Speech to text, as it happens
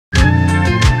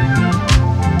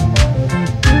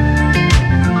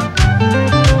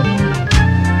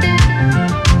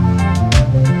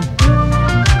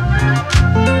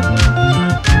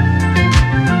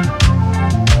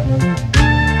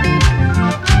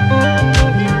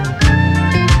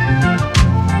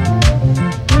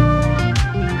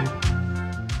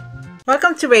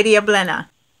to Radio Blena.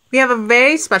 We have a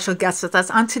very special guest with us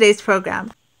on today's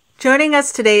program. Joining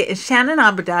us today is Shannon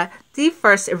Abeda, the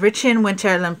first Eritrean Winter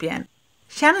Olympian.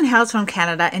 Shannon hails from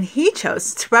Canada and he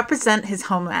chose to represent his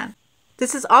homeland.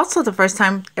 This is also the first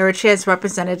time Eritrea is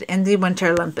represented in the Winter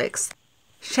Olympics.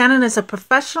 Shannon is a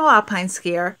professional alpine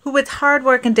skier who with hard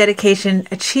work and dedication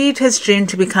achieved his dream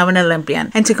to become an Olympian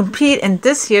and to compete in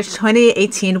this year's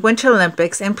 2018 Winter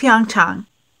Olympics in Pyeongchang.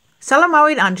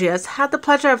 Salamawit Andreas had the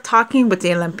pleasure of talking with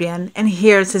the Olympian, and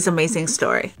here's his amazing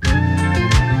story.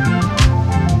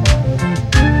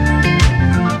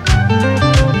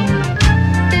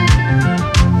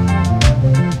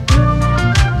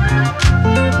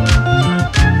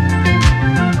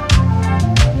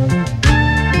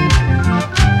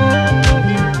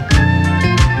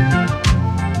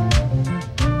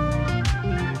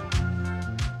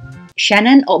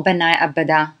 Shannon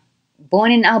Abeda,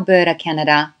 born in Alberta,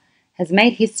 Canada, has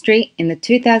made history in the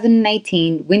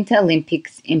 2018 Winter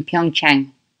Olympics in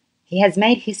Pyeongchang. He has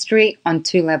made history on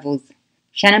two levels.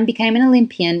 Shannon became an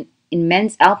Olympian in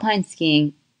men's alpine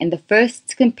skiing and the first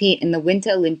to compete in the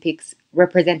Winter Olympics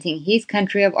representing his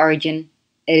country of origin,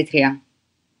 Eritrea.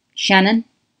 Shannon,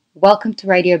 welcome to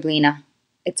Radio Blena.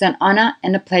 It's an honor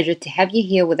and a pleasure to have you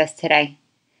here with us today.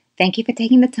 Thank you for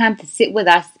taking the time to sit with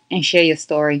us and share your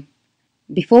story.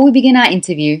 Before we begin our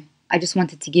interview, I just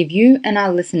wanted to give you and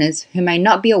our listeners who may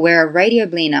not be aware of Radio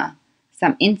Blena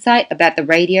some insight about the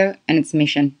radio and its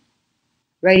mission.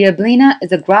 Radio Blena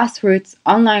is a grassroots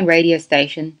online radio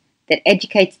station that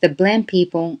educates the Blen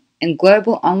people and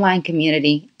global online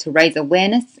community to raise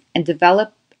awareness and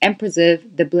develop and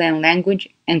preserve the Blen language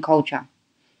and culture.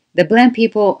 The Blen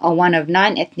people are one of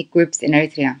 9 ethnic groups in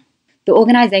Eritrea. The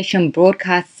organization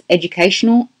broadcasts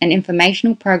educational and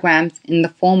informational programs in the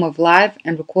form of live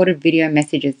and recorded video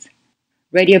messages.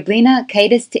 Radio Blena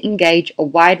caters to engage a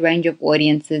wide range of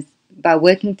audiences by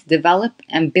working to develop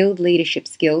and build leadership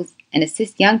skills and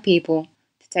assist young people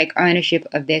to take ownership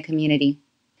of their community.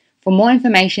 For more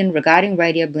information regarding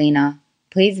Radio Blena,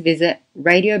 please visit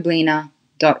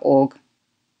radioblena.org.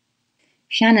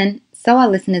 Shannon, so our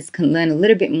listeners can learn a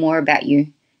little bit more about you,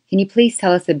 can you please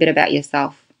tell us a bit about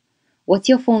yourself? What's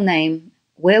your full name?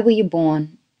 Where were you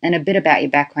born? And a bit about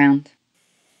your background.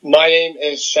 My name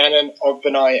is Shannon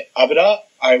Abeda.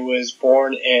 I was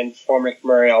born in Fort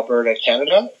McMurray, Alberta,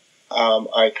 Canada.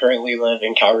 I currently live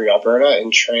in Calgary, Alberta,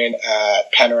 and train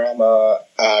at Panorama,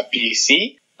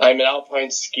 BC. I'm an alpine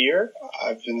skier.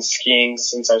 I've been skiing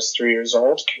since I was 3 years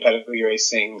old, competitively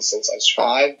racing since I was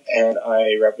 5, and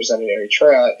I represented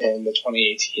Eritrea in the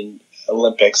 2018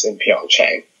 Olympics in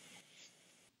Pyeongchang.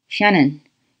 Shannon,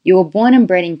 you were born and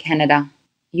bred in Canada.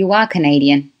 You are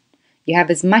Canadian. You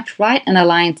have as much right and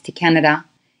alliance to Canada,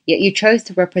 yet you chose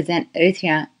to represent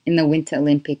Eritrea in the Winter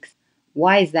Olympics.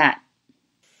 Why is that?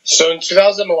 So in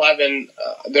 2011,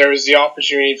 there was the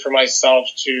opportunity for myself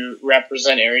to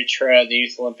represent Eritrea at the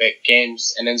Youth Olympic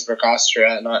Games in Innsbruck,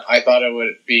 Austria, and I thought it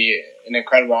would be an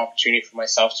incredible opportunity for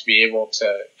myself to be able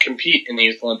to compete in the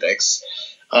Youth Olympics.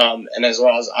 And as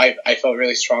well as I felt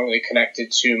really strongly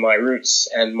connected to my roots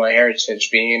and my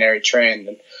heritage being an Eritrean.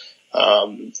 And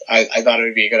I thought it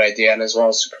would be a good idea, and as well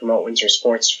as to promote winter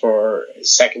sports for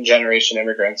second-generation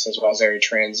immigrants as well as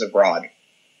Eritreans abroad.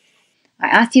 I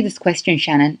asked you this question,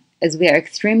 Shannon, as we are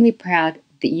extremely proud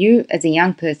that you, as a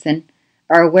young person,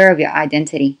 are aware of your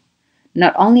identity.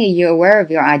 Not only are you aware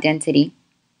of your identity,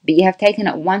 but you have taken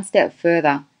it one step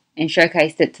further and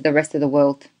showcased it to the rest of the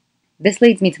world. This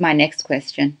leads me to my next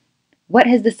question. What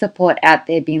has the support out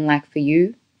there been like for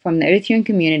you from the Eritrean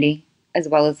community as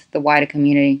well as the wider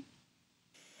community?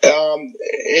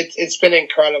 It's been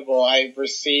incredible. I've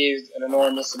received an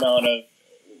enormous amount of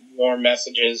warm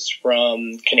messages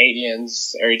from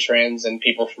Canadians, Eritreans, and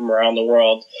people from around the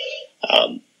world.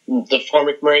 The Fort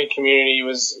McMurray community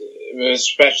was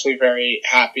especially very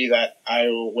happy that I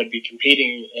would be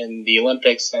competing in the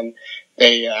Olympics, and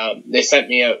they sent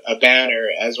me a banner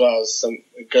as well as some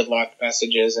good luck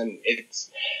messages, and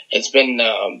it's been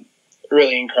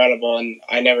really incredible, and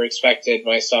I never expected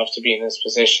myself to be in this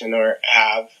position or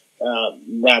have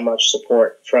that much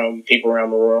support from people around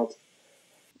the world.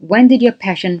 When did your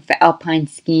passion for alpine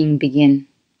skiing begin?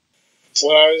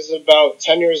 When I was about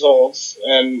 10 years old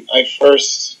and I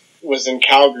first was in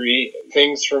Calgary,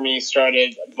 things for me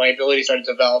my ability started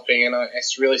developing, and I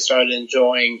really started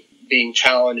enjoying being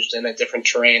challenged in a different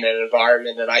terrain and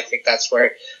environment, and I think that's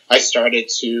where I started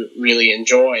to really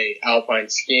enjoy alpine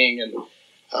skiing,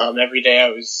 and every day I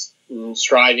was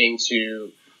striving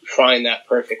to find that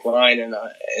perfect line, and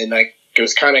it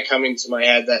was kind of coming to my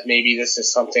head that maybe this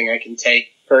is something I can take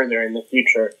further in the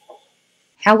future.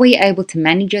 How were you able to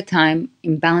manage your time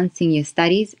in balancing your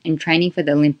studies and training for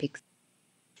the Olympics?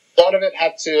 A lot of it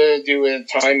had to do with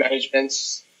time management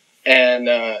and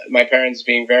my parents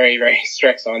being very, very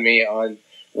strict on me on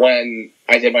when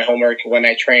I did my homework, when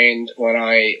I trained, when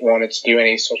I wanted to do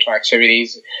any social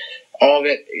activities. All of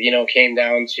it, came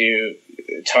down to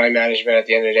time management at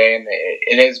the end of the day, and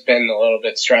it has been a little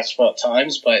bit stressful at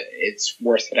times, but it's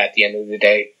worth it at the end of the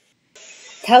day.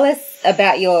 Tell us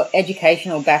about your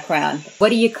educational background.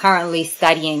 What are you currently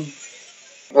studying?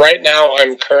 Right now,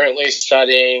 I'm currently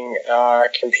studying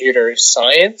computer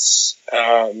science,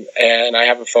 and I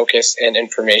have a focus in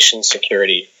information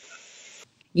security.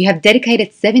 You have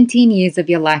dedicated 17 years of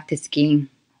your life to skiing.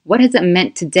 What has it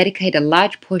meant to dedicate a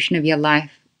large portion of your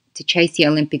life to chase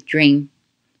your Olympic dream?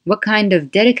 What kind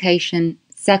of dedication,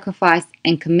 sacrifice,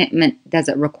 and commitment does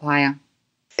it require?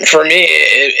 For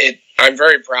me, I'm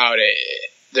very proud.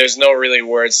 There's no really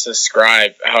words to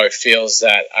describe how it feels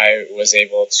that I was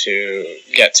able to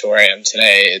get to where I am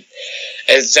today.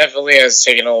 It definitely has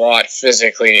taken a lot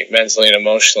physically, mentally, and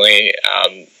emotionally.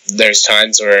 There's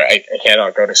times where I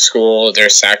cannot go to school.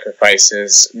 There's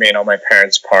sacrifices made on my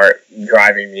parents' part,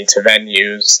 driving me to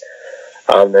venues.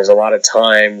 There's a lot of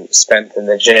time spent in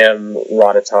the gym, a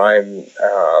lot of time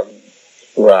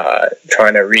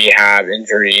trying to rehab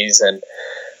injuries and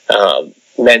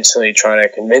mentally trying to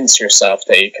convince yourself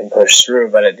that you can push through.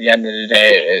 But at the end of the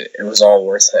day, it was all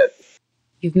worth it.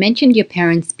 You've mentioned your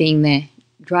parents being there,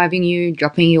 driving you,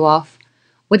 dropping you off.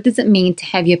 What does it mean to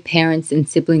have your parents and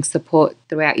siblings support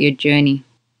throughout your journey?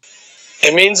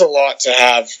 It means a lot to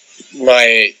have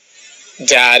my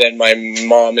dad and my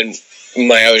mom and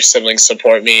my other siblings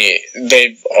support me.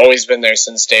 They've always been there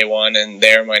since day one, and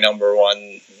they're my number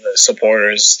one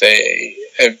supporters. They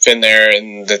have been there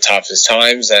in the toughest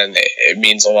times, and it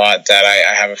means a lot that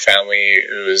I have a family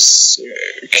who's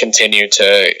continued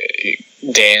to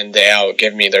day in, day out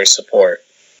give me their support.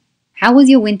 How was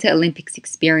your Winter Olympics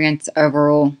experience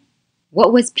overall?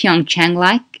 What was Pyeongchang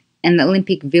like and the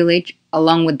Olympic Village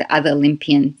along with the other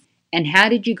Olympians? And how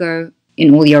did you go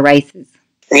in all your races?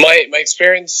 My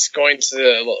experience going to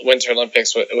the Winter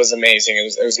Olympics was amazing.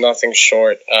 It was nothing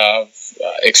short of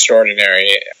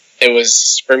extraordinary. It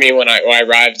was, for me, when I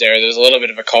arrived there was a little bit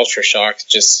of a culture shock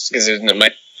just because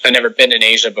I'd never been in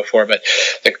Asia before, but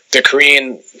the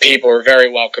Korean people were very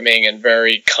welcoming and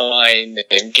very kind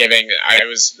and giving. I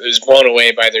was blown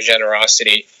away by their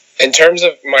generosity. In terms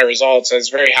of my results, I was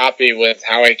very happy with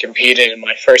how I competed in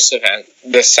my first event.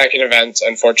 The second event,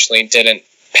 unfortunately, didn't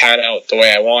pan out the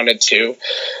way I wanted to,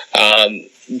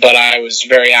 but I was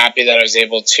very happy that I was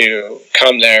able to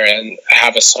come there and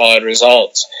have a solid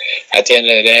result at the end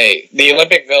of the day. The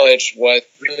Olympic Village was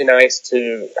really nice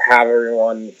to have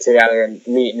everyone together and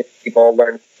meet new people,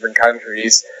 learn different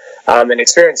countries, and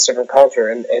experience different culture.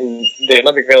 And in the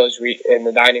Olympic Village, in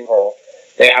the dining hall,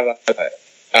 they have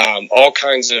all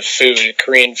kinds of food,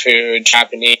 Korean food,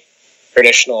 Japanese,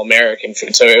 traditional American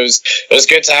food. So it was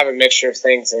good to have a mixture of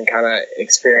things and kind of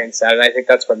experience that. And I think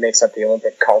that's what makes up the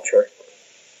Olympic culture.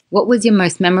 What was your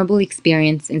most memorable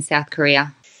experience in South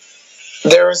Korea?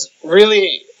 There was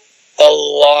really a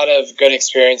lot of good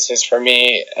experiences for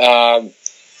me.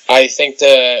 I think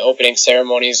the opening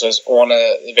ceremonies was one of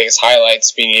the biggest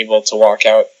highlights, being able to walk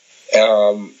out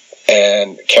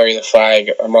and carry the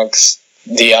flag amongst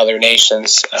the other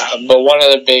nations. But one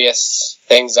of the biggest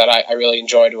things that I really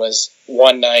enjoyed was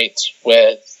one night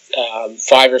with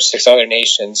 5 or 6 other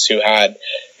nations who had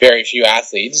very few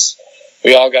athletes.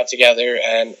 We all got together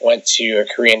and went to a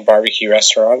Korean barbecue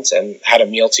restaurant and had a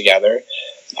meal together.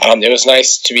 It was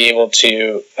nice to be able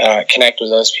to connect with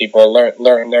those people,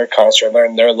 learn their culture,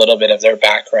 learn a little bit of their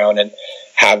background, and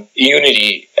have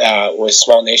unity with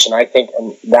small nation. I think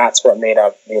that's what made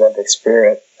up the Olympic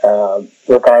spirit.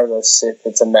 Regardless if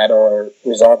it's a medal or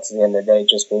results at the end of the day,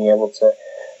 just being able to,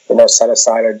 set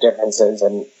aside our differences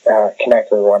and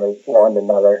connect with one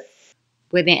another.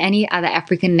 Were there any other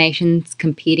African nations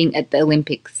competing at the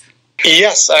Olympics?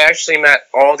 Yes, I actually met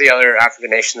all the other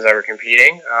African nations that were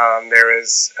competing. There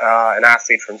was an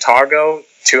athlete from Togo,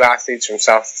 2 athletes from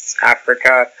South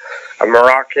Africa, 2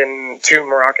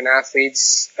 Moroccan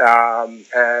athletes,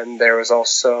 and there was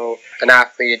also an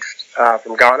athlete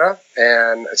from Ghana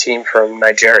and a team from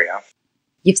Nigeria.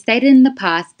 You've stated in the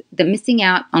past that missing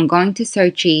out on going to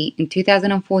Sochi in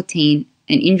 2014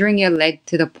 and injuring your leg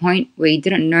to the point where you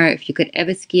didn't know if you could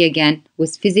ever ski again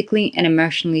was physically and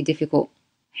emotionally difficult.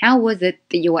 How was it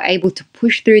that you were able to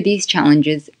push through these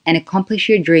challenges and accomplish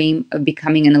your dream of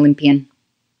becoming an Olympian?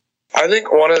 I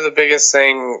think one of the biggest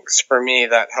things for me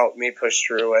that helped me push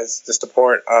through was the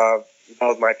support of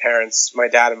both my parents, my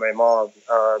dad and my mom,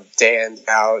 day in, day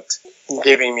out,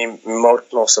 giving me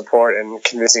emotional support and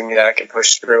convincing me that I could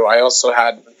push through. I also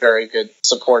had a very good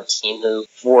support team who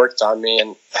worked on me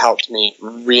and helped me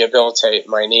rehabilitate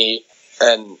my knee.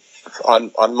 And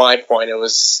on my point,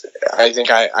 I think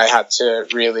I had to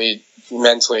really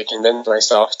mentally convince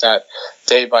myself that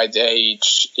day by day,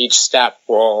 each step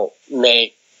will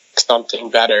make something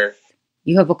better.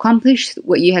 You have accomplished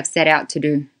what you have set out to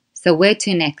do. So where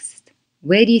to next?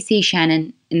 Where do you see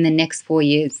Shannon in the next 4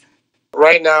 years?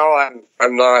 Right now,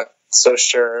 I'm not so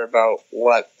sure about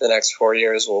what the next 4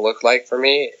 years will look like for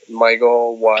me. My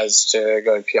goal was to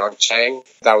go to Pyeongchang.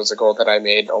 That was a goal that I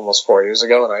made almost 4 years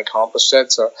ago, and I accomplished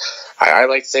it. So I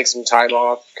like to take some time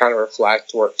off, kind of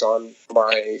reflect, worked on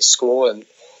my school, and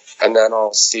then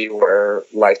I'll see where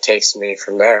life takes me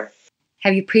from there.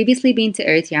 Have you previously been to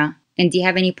Eritrea, and do you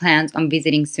have any plans on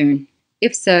visiting soon?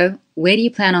 If so, where do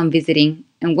you plan on visiting,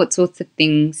 and what sorts of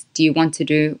things do you want to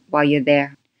do while you're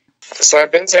there? So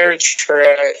I've been to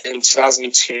Eritrea in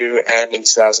 2002 and in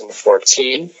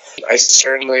 2014. I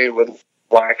certainly would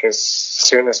like as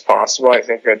soon as possible. I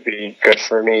think it would be good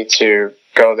for me to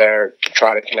go there to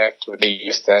try to connect with the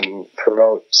youth and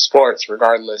promote sports,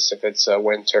 regardless if it's a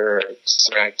winter or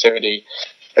summer activity.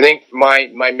 I think my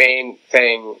main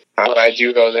thing when I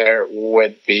do go there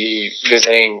would be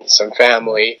visiting some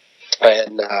family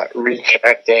and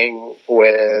reconnecting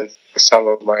with some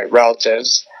of my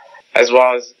relatives, as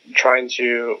well as trying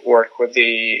to work with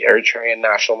the Eritrean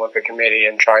National Olympic Committee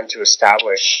and trying to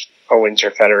establish a winter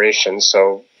federation.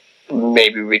 So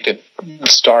maybe we could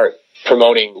start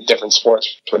promoting different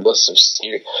sports with lists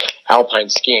of alpine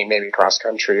skiing, maybe cross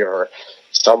country or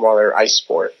some other ice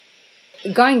sport.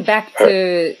 Going back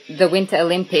to the Winter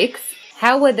Olympics,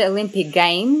 how were the Olympic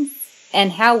Games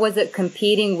and how was it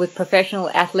competing with professional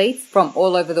athletes from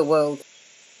all over the world?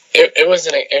 It was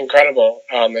an incredible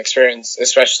experience,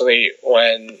 especially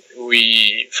when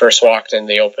we first walked in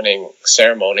the opening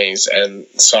ceremonies and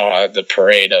saw the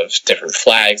parade of different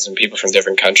flags and people from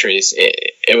different countries.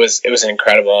 It was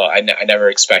incredible. I never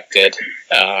expected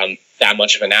that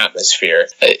much of an atmosphere.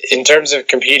 In terms of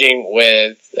competing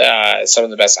with some of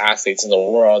the best athletes in the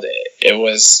world,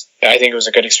 I think it was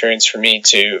a good experience for me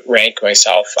to rank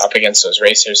myself up against those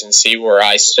racers and see where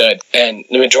I stood. And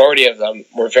the majority of them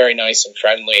were very nice and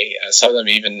friendly. Some of them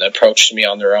even approached me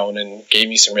on their own and gave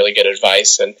me some really good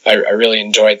advice. And I really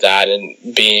enjoyed that, and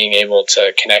being able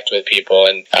to connect with people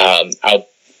and out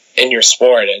in your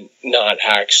sport and not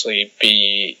actually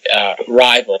be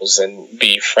rivals and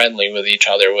be friendly with each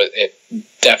other. It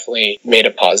definitely made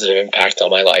a positive impact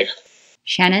on my life.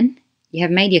 Shannon, you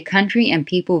have made your country and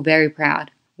people very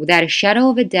proud. Without a shadow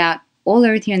of a doubt, all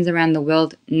Eritreans around the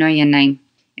world know your name,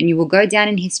 and you will go down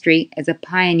in history as a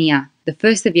pioneer, the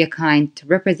first of your kind to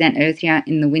represent Eritrea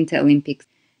in the Winter Olympics.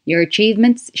 Your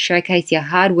achievements showcase your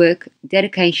hard work,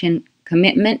 dedication,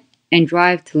 commitment, and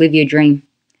drive to live your dream.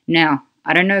 Now,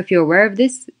 I don't know if you're aware of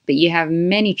this, but you have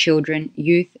many children,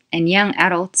 youth, and young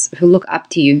adults who look up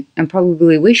to you and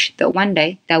probably wish that one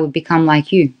day they would become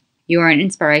like you. You are an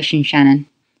inspiration, Shannon.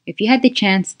 If you had the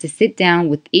chance to sit down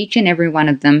with each and every one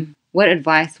of them, what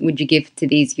advice would you give to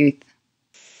these youth?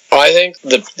 Well, I think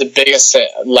the biggest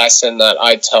lesson that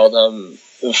I tell them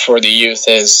for the youth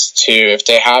is if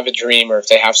they have a dream or if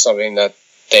they have something that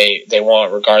they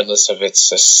want, regardless if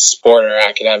it's a sport or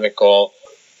academic goal,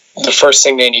 the first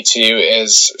thing they need to do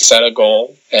is set a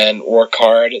goal and work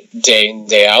hard day in,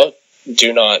 day out.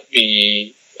 Do not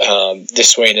be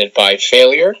dissuaded by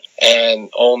failure,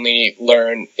 and only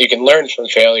learn. You can learn from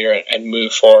failure and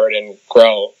move forward and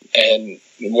grow. And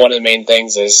one of the main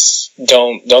things is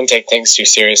don't take things too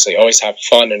seriously. Always have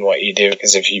fun in what you do,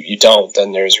 because if you don't,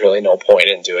 then there's really no point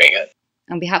in doing it.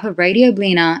 On behalf of Radio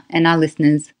Blina and our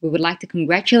listeners, we would like to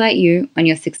congratulate you on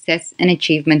your success and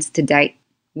achievements to date.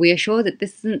 We are sure that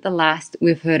this isn't the last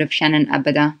we've heard of Shannon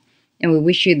Abeda, and we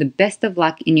wish you the best of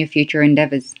luck in your future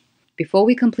endeavours. Before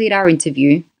we complete our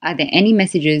interview, are there any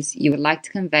messages you would like to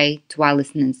convey to our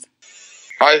listeners?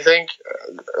 I think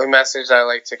a message I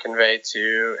like to convey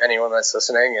to anyone that's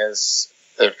listening is,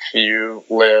 if you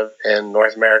live in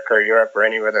North America or Europe or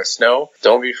anywhere there's snow,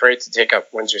 don't be afraid to take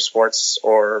up winter sports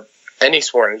or any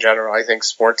sport in general. I think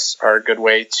sports are a good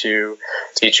way to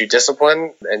teach you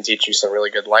discipline and teach you some really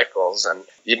good life goals. And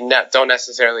you don't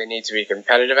necessarily need to be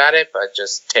competitive at it, but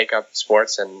just take up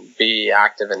sports and be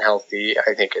active and healthy.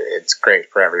 I think it's great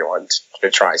for everyone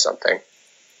to try something.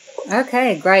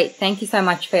 Okay, great. Thank you so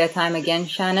much for your time again,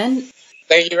 Shannon.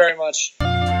 Thank you very much.